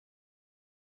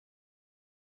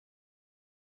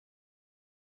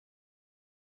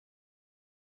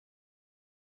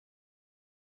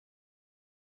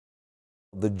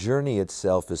the journey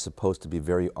itself is supposed to be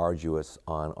very arduous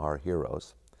on our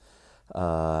heroes.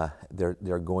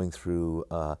 They're going through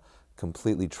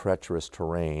completely treacherous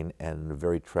terrain and a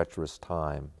very treacherous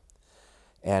time.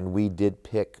 And we did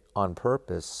pick on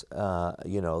purpose,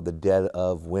 you know, the dead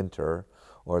of winter,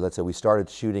 or let's say we started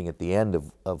shooting at the end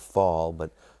of fall,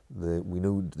 but we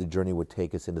knew the journey would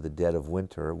take us into the dead of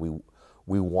winter.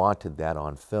 We wanted that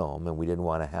on film, and we didn't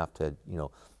want to have to, you know,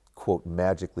 quote,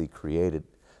 magically create it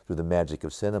through the magic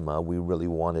of cinema. We really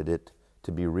wanted it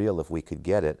to be real if we could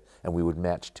get it, and we would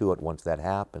match to it once that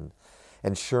happened.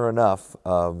 And sure enough,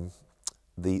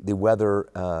 the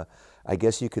weather, I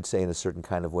guess you could say in a certain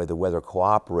kind of way, the weather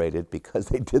cooperated, because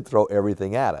they did throw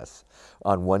everything at us.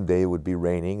 On one day it would be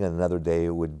raining, and another day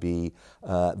it would be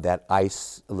that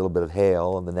ice, a little bit of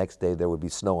hail, and the next day there would be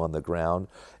snow on the ground.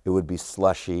 It would be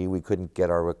slushy. We couldn't get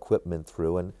our equipment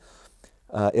through, and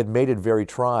it made it very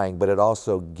trying, but it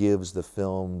also gives the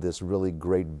film this really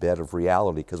great bed of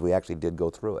reality, because we actually did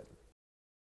go through it.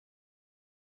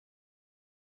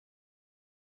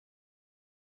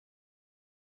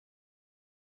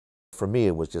 For me,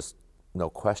 it was just no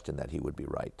question that he would be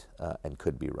right and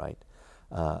could be right.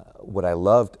 What I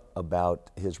loved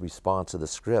about his response to the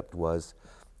script was,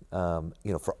 you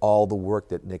know, for all the work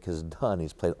that Nick has done,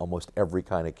 he's played almost every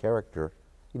kind of character.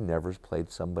 He never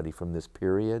played somebody from this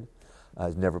period.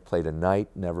 He's never played a knight,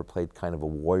 never played kind of a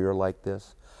warrior like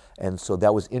this. And so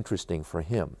that was interesting for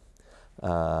him.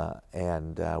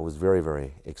 And I was very,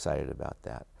 very excited about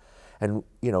that. And,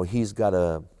 you know, he's got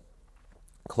a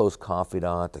close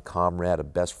confidant, a comrade, a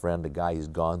best friend, a guy he's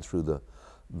gone through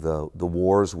the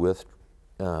wars with,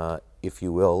 if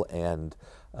you will, and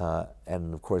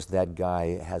of course that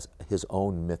guy has his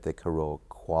own mythic heroic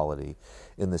quality,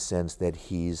 in the sense that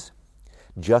he's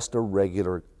just a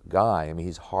regular guy. I mean,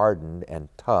 he's hardened and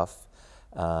tough,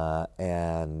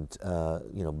 and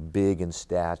you know, big in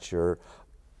stature,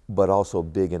 but also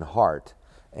big in heart.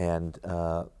 And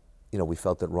you know, we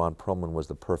felt that Ron Perlman was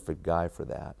the perfect guy for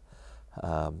that.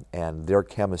 And their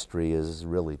chemistry is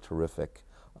really terrific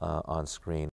on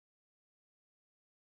screen.